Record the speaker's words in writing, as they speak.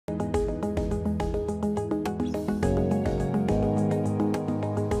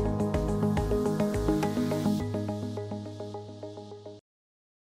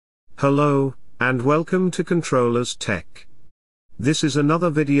Hello, and welcome to ControllerStech. This is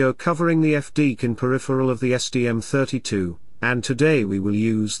another video covering the FDCAN peripheral of the STM32, and today we will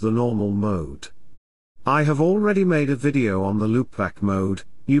use the normal mode. I have already made a video on the loopback mode,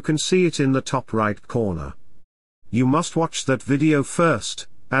 you can see it in the top right corner. You must watch that video first,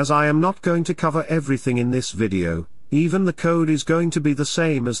 as I am not going to cover everything in this video, even the code is going to be the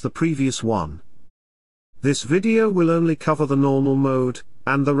same as the previous one. This video will only cover the normal mode,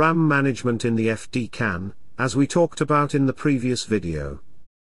 and the RAM management in the FDCAN, as we talked about in the previous video.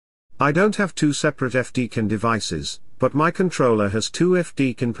 I don't have two separate FDCAN devices, but my controller has two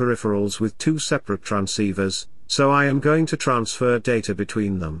FDCAN peripherals with two separate transceivers, so I am going to transfer data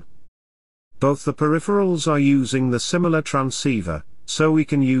between them. Both the peripherals are using the similar transceiver, so we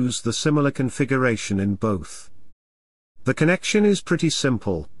can use the similar configuration in both. The connection is pretty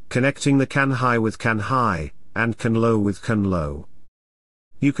simple, connecting the CAN high with CAN high, and CAN low with CAN low.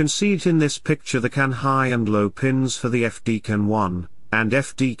 You can see it in this picture, the CAN high and low pins for the FDCAN 1, and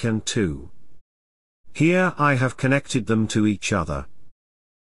FDCAN 2. Here I have connected them to each other.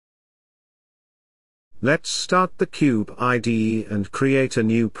 Let's start the Cube IDE and create a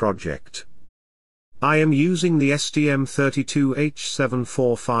new project. I am using the STM32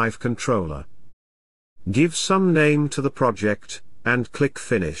 H745 controller. Give some name to the project, and click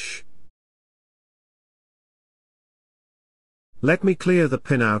Finish. Let me clear the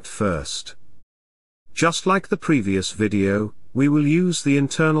pinout first. Just like the previous video, we will use the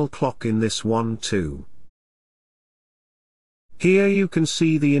internal clock in this one too. Here you can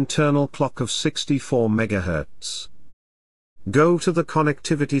see the internal clock of 64 MHz. Go to the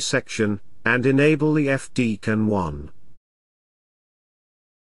connectivity section, and enable the FDCAN 1.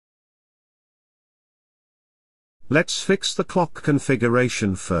 Let's fix the clock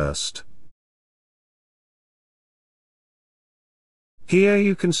configuration first. Here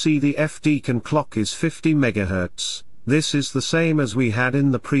you can see the FDCAN clock is 50 MHz, this is the same as we had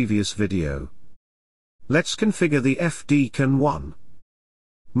in the previous video. Let's configure the FDCAN 1.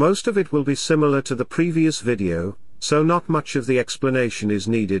 Most of it will be similar to the previous video, so not much of the explanation is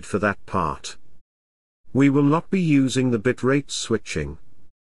needed for that part. We will not be using the bitrate switching.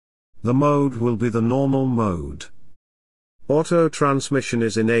 The mode will be the normal mode. Auto transmission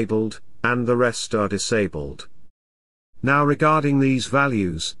is enabled, and the rest are disabled. Now regarding these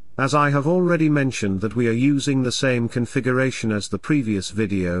values, as I have already mentioned that we are using the same configuration as the previous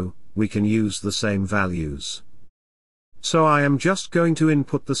video, we can use the same values. So I am just going to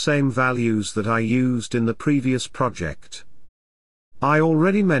input the same values that I used in the previous project. I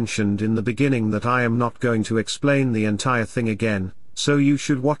already mentioned in the beginning that I am not going to explain the entire thing again, so you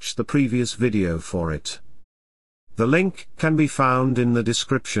should watch the previous video for it. The link can be found in the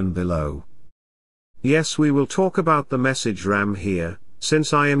description below. Yes, we will talk about the message RAM here.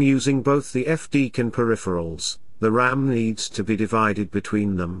 Since I am using both the FDCAN peripherals, the RAM needs to be divided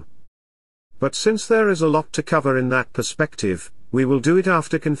between them. But since there is a lot to cover in that perspective, we will do it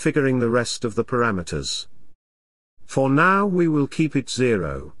after configuring the rest of the parameters. For now we will keep it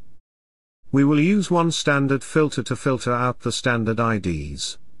 0. We will use one standard filter to filter out the standard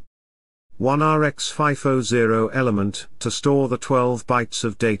IDs. One RX500 element to store the 12 bytes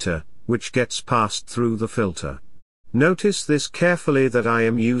of data, which gets passed through the filter. Notice this carefully that I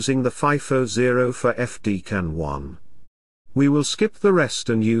am using the 500 for FDCAN 1. We will skip the rest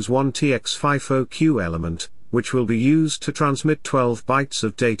and use one TX50Q element, which will be used to transmit 12 bytes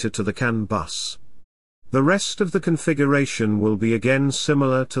of data to the CAN bus. The rest of the configuration will be again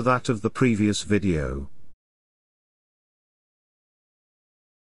similar to that of the previous video.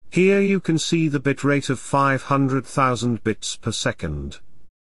 Here you can see the bitrate of 500,000 bits per second.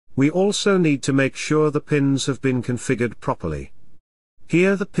 We also need to make sure the pins have been configured properly.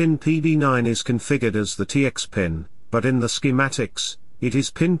 Here the pin PB9 is configured as the TX pin, but in the schematics, it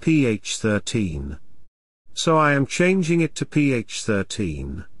is pin PH13. So I am changing it to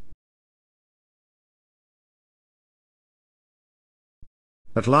PH13.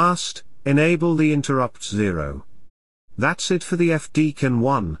 At last, enable the interrupt 0. That's it for the FDCAN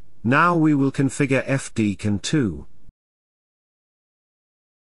 1, now we will configure FDCAN 2.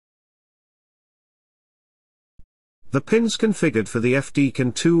 The pins configured for the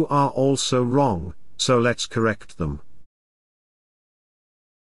FDCAN 2 are also wrong, so let's correct them.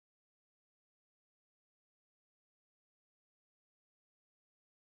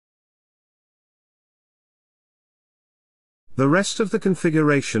 The rest of the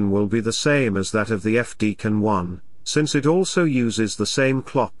configuration will be the same as that of the FDCAN 1, since it also uses the same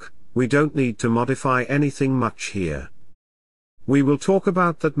clock, we don't need to modify anything much here. We will talk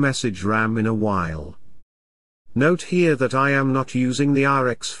about that message RAM in a while. Note here that I am not using the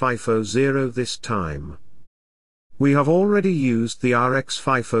RX500 this time. We have already used the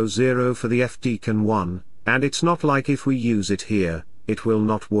RX500 for the FDCAN 1, and it's not like if we use it here, it will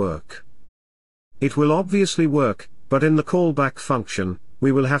not work. It will obviously work, but in the callback function,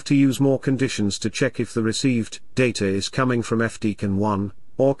 we will have to use more conditions to check if the received data is coming from FDCAN 1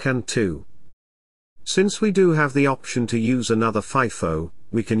 or CAN 2. Since we do have the option to use another FIFO,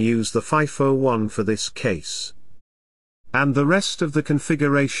 we can use the FIFO 1 for this case. And the rest of the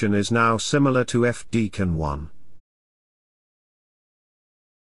configuration is now similar to FDCAN 1.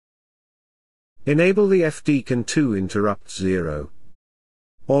 Enable the FDCAN 2 interrupt 0.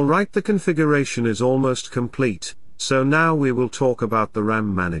 Alright, the configuration is almost complete, so now we will talk about the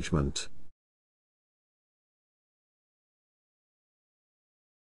RAM management.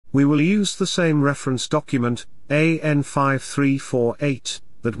 We will use the same reference document, AN5348,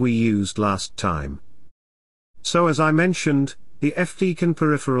 that we used last time. So as I mentioned, the FDCAN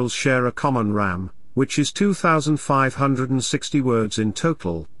peripherals share a common RAM, which is 2560 words in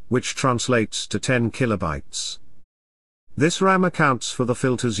total, which translates to 10 kilobytes. This RAM accounts for the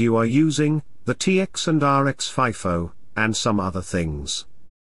filters you are using, the TX and RX FIFO, and some other things.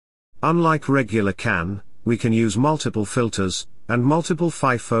 Unlike regular CAN, we can use multiple filters, and multiple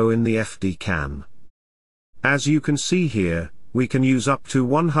FIFO in the FDCAN. As you can see here, we can use up to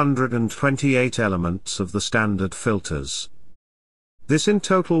 128 elements of the standard filters. This in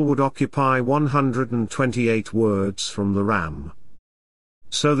total would occupy 128 words from the RAM.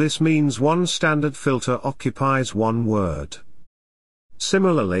 So this means one standard filter occupies one word.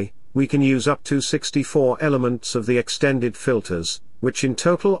 Similarly, we can use up to 64 elements of the extended filters, which in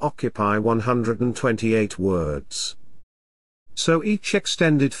total occupy 128 words. So each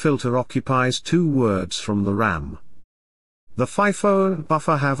extended filter occupies 2 words from the RAM. The FIFO and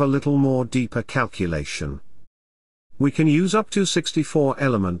buffer have a little more deeper calculation. We can use up to 64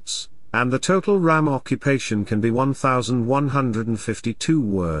 elements, and the total RAM occupation can be 1152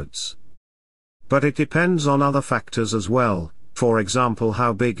 words. But it depends on other factors as well, for example,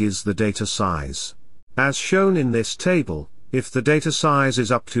 how big is the data size. As shown in this table, if the data size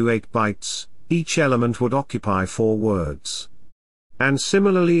is up to 8 bytes, each element would occupy 4 words. And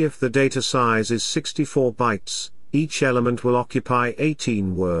similarly, if the data size is 64 bytes, each element will occupy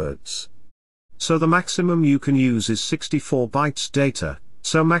 18 words. So the maximum you can use is 64 bytes data,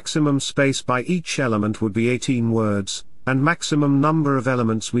 so maximum space by each element would be 18 words, and maximum number of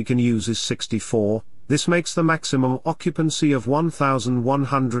elements we can use is 64, this makes the maximum occupancy of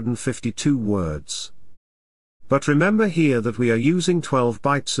 1152 words. But remember here that we are using 12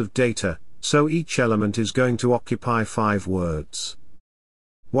 bytes of data, so each element is going to occupy 5 words.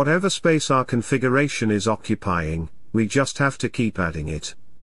 Whatever space our configuration is occupying, we just have to keep adding it.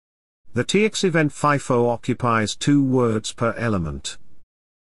 The TX event FIFO occupies 2 words per element.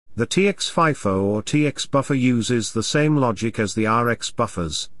 The TX FIFO or TX buffer uses the same logic as the RX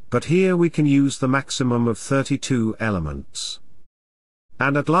buffers, but here we can use the maximum of 32 elements.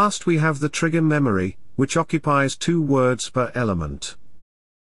 And at last we have the trigger memory, which occupies 2 words per element.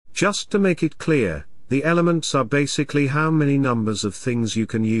 Just to make it clear, the elements are basically how many numbers of things you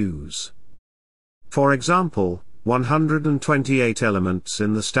can use. For example, 128 elements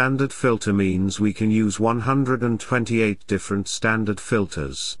in the standard filter means we can use 128 different standard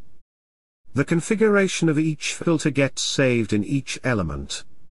filters. The configuration of each filter gets saved in each element.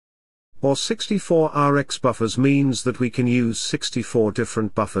 Or 64 RX buffers means that we can use 64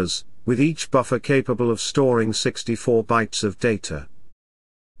 different buffers, with each buffer capable of storing 64 bytes of data.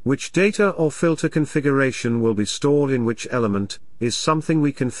 Which data or filter configuration will be stored in which element, is something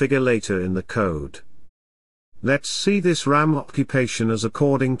we configure later in the code. Let's see this RAM occupation as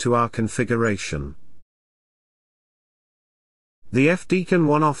according to our configuration. The FDCAN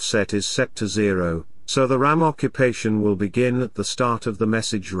 1 offset is set to 0, so the RAM occupation will begin at the start of the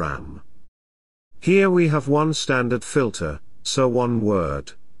message RAM. Here we have one standard filter, so 1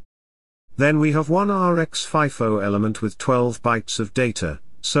 word. Then we have one RX FIFO element with 12 bytes of data,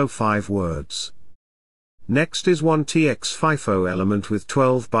 so 5 words. Next is one TX FIFO element with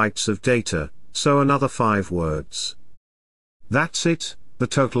 12 bytes of data, so another 5 words. That's it, the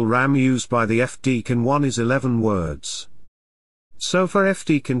total RAM used by the FDCAN 1 is 11 words. So for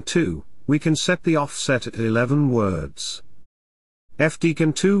FDCAN 2, we can set the offset at 11 words.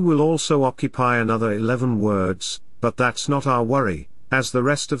 FDCAN 2 will also occupy another 11 words, but that's not our worry, as the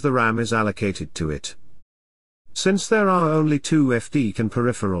rest of the RAM is allocated to it. Since there are only 2 FDCAN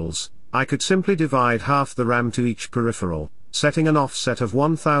peripherals, I could simply divide half the RAM to each peripheral, setting an offset of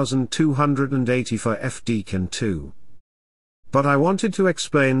 1280 for FDCAN 2. But I wanted to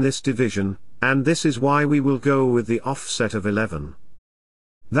explain this division, and this is why we will go with the offset of 11.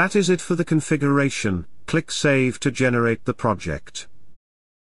 That is it for the configuration. Click Save to generate the project.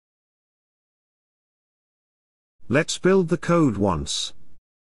 Let's build the code once.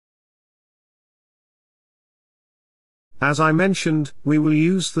 As I mentioned, we will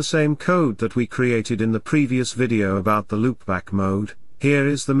use the same code that we created in the previous video about the loopback mode. Here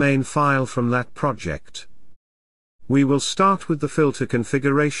is the main file from that project. We will start with the filter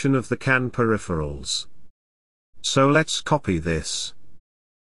configuration of the CAN peripherals. So let's copy this.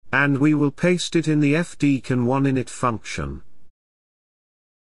 And we will paste it in the FDCAN1 init function.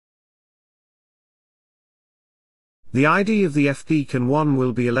 The ID of the FDCAN1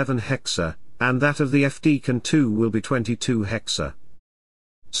 will be 11 hexa, and that of the FDCAN2 will be 22 hexa.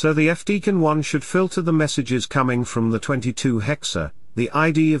 So the FDCAN1 should filter the messages coming from the 22 hexa, the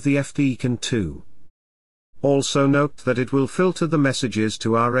ID of the FDCAN2. Also note that it will filter the messages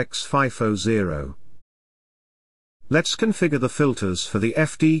to RX500. Let's configure the filters for the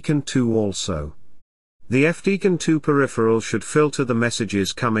FDCAN2 also. The FDCAN2 peripheral should filter the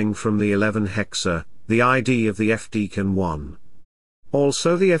messages coming from the 11 hexa, the ID of the FDCAN1.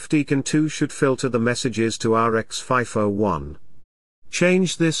 Also the FDCAN2 should filter the messages to RX501.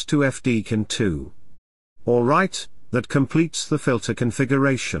 Change this to FDCAN2. Alright, that completes the filter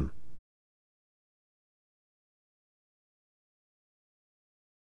configuration.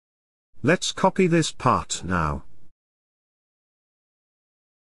 Let's copy this part now.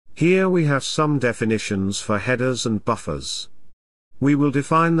 Here we have some definitions for headers and buffers. We will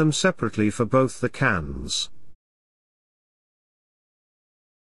define them separately for both the CANs.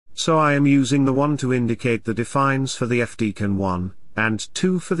 So I am using the 1 to indicate the defines for the FDCAN1, and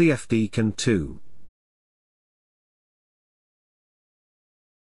 2 for the FDCAN2.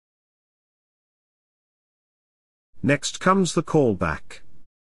 Next comes the callback.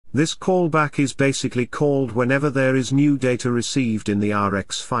 This callback is basically called whenever there is new data received in the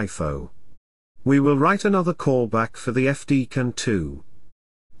RX50. We will write another callback for the FDCAN2.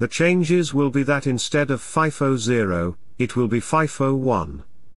 The changes will be that instead of 500, it will be 501.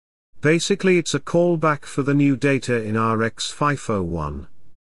 Basically it's a callback for the new data in RX501.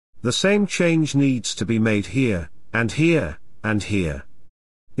 The same change needs to be made here, and here, and here.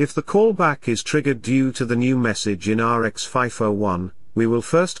 If the callback is triggered due to the new message in RX501, we will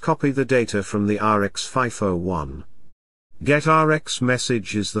first copy the data from the RX501. GetRx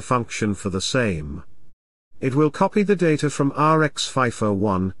message is the function for the same. It will copy the data from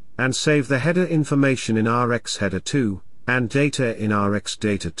RX501, and save the header information in RxHeader2, and data in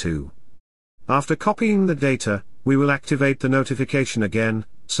RxData2. After copying the data, we will activate the notification again,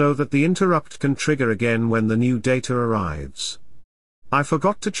 so that the interrupt can trigger again when the new data arrives. I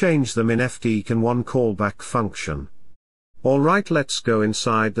forgot to change them in FDCAN1 callback function. Alright, let's go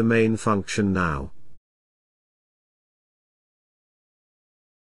inside the main function now.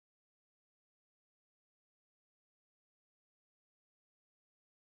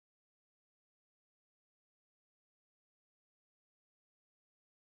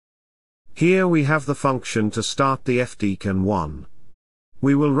 Here we have the function to start the FDCAN1.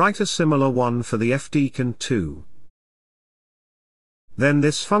 We will write a similar one for the FDCAN2. Then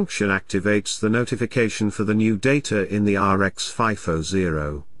this function activates the notification for the new data in the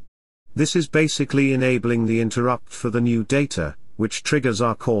RX500. This is basically enabling the interrupt for the new data, which triggers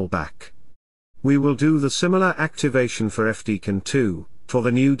our callback. We will do the similar activation for FDCAN2, for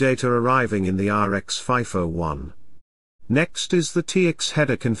the new data arriving in the RX501. Next is the TX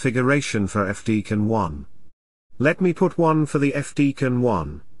header configuration for FDCAN1. Let me put one for the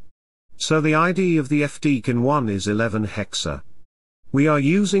FDCAN1. So the ID of the FDCAN1 is 11 hexa. We are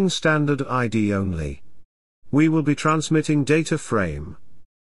using standard ID only. We will be transmitting data frame.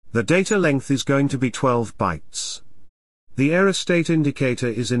 The data length is going to be 12 bytes. The error state indicator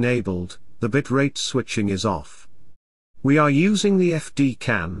is enabled, the bit rate switching is off. We are using the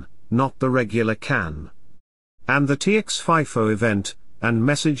FDCAN, not the regular CAN. And the TX50 event, and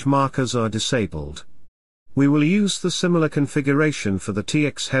message markers are disabled. We will use the similar configuration for the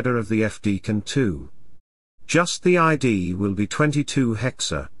TX header of the FDCAN2. Just the ID will be 22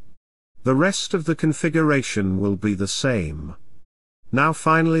 hexa. The rest of the configuration will be the same. Now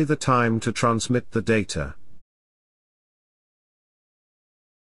finally the time to transmit the data.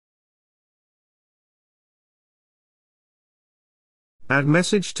 Add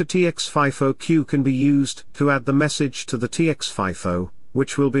message to TX50Q can be used to add the message to the TX50,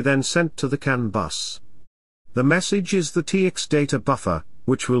 which will be then sent to the CAN bus. The message is the TX data buffer,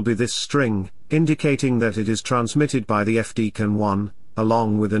 which will be this string, indicating that it is transmitted by the FDCAN1,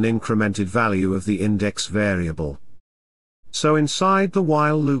 along with an incremented value of the index variable. So inside the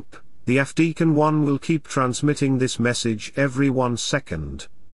while loop, the FDCAN1 will keep transmitting this message every 1 second.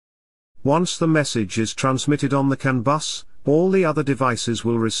 Once the message is transmitted on the CAN bus, all the other devices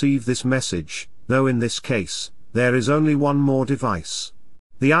will receive this message, though in this case, there is only one more device.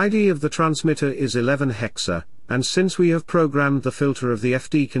 The ID of the transmitter is 11 hexa, and since we have programmed the filter of the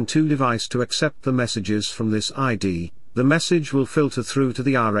FDCAN2 device to accept the messages from this ID, the message will filter through to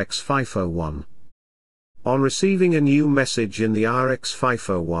the RX501. On receiving a new message in the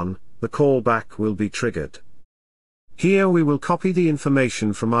RX501, the callback will be triggered. Here we will copy the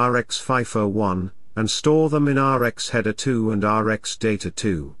information from RX501, and store them in RX header 2 and RX data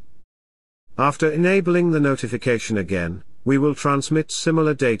 2. After enabling the notification again, we will transmit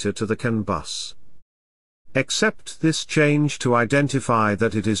similar data to the CAN bus. Accept this change to identify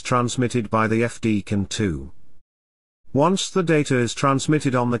that it is transmitted by the FDCAN2. Once the data is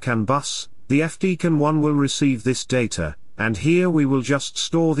transmitted on the CAN bus, the FDCAN1 will receive this data, and here we will just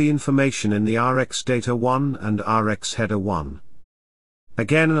store the information in the RX data 1 and RX header 1.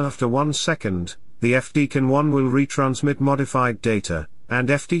 Again after 1 second, the FDCAN1 will retransmit modified data, and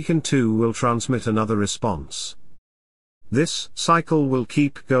FDCAN2 will transmit another response. This cycle will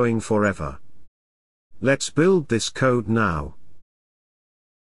keep going forever. Let's build this code now.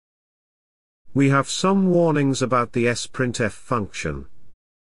 We have some warnings about the sprintf function.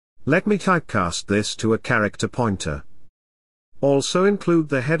 Let me typecast this to a character pointer. Also include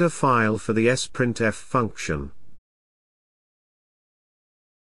the header file for the sprintf function.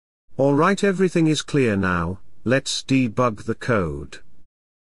 Alright, everything is clear now, let's debug the code.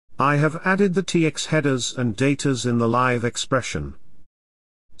 I have added the TX headers and datas in the live expression.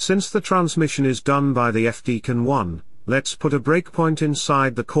 Since the transmission is done by the FDCAN1, let's put a breakpoint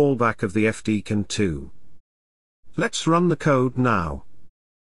inside the callback of the FDCAN2. Let's run the code now.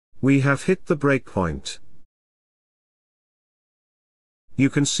 We have hit the breakpoint.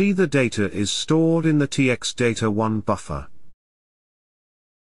 You can see the data is stored in the TX data 1 buffer.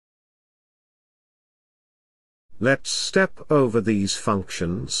 Let's step over these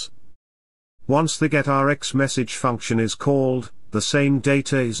functions. Once the getRx message function is called, the same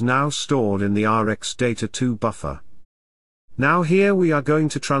data is now stored in the RX data 2 buffer. Now here we are going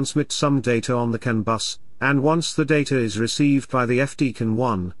to transmit some data on the CAN bus, and once the data is received by the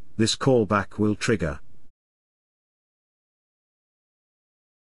FDCAN1, this callback will trigger.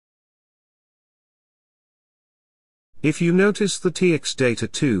 If you notice the TX data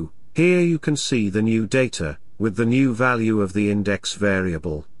 2, here you can see the new data, with the new value of the index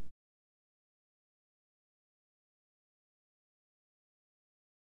variable.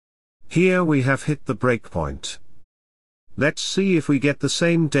 Here we have hit the breakpoint. Let's see if we get the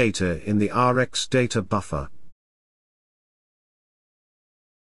same data in the RX data buffer.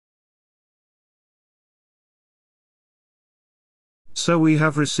 So we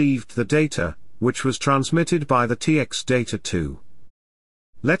have received the data, which was transmitted by the TX data 2.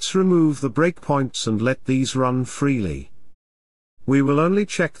 Let's remove the breakpoints and let these run freely. We will only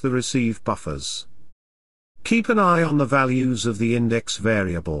check the receive buffers. Keep an eye on the values of the index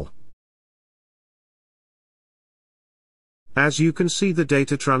variable. As you can see, the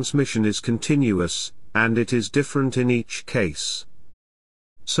data transmission is continuous, and it is different in each case.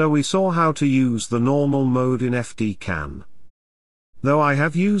 So we saw how to use the normal mode in FDCAN. Though I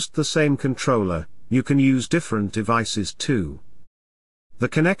have used the same controller, you can use different devices too. The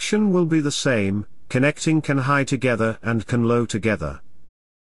connection will be the same, connecting CAN high together and CAN low together.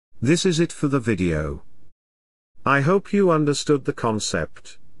 This is it for the video. I hope you understood the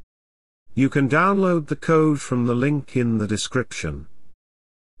concept. You can download the code from the link in the description.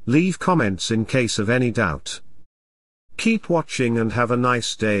 Leave comments in case of any doubt. Keep watching and have a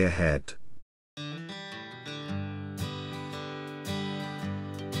nice day ahead.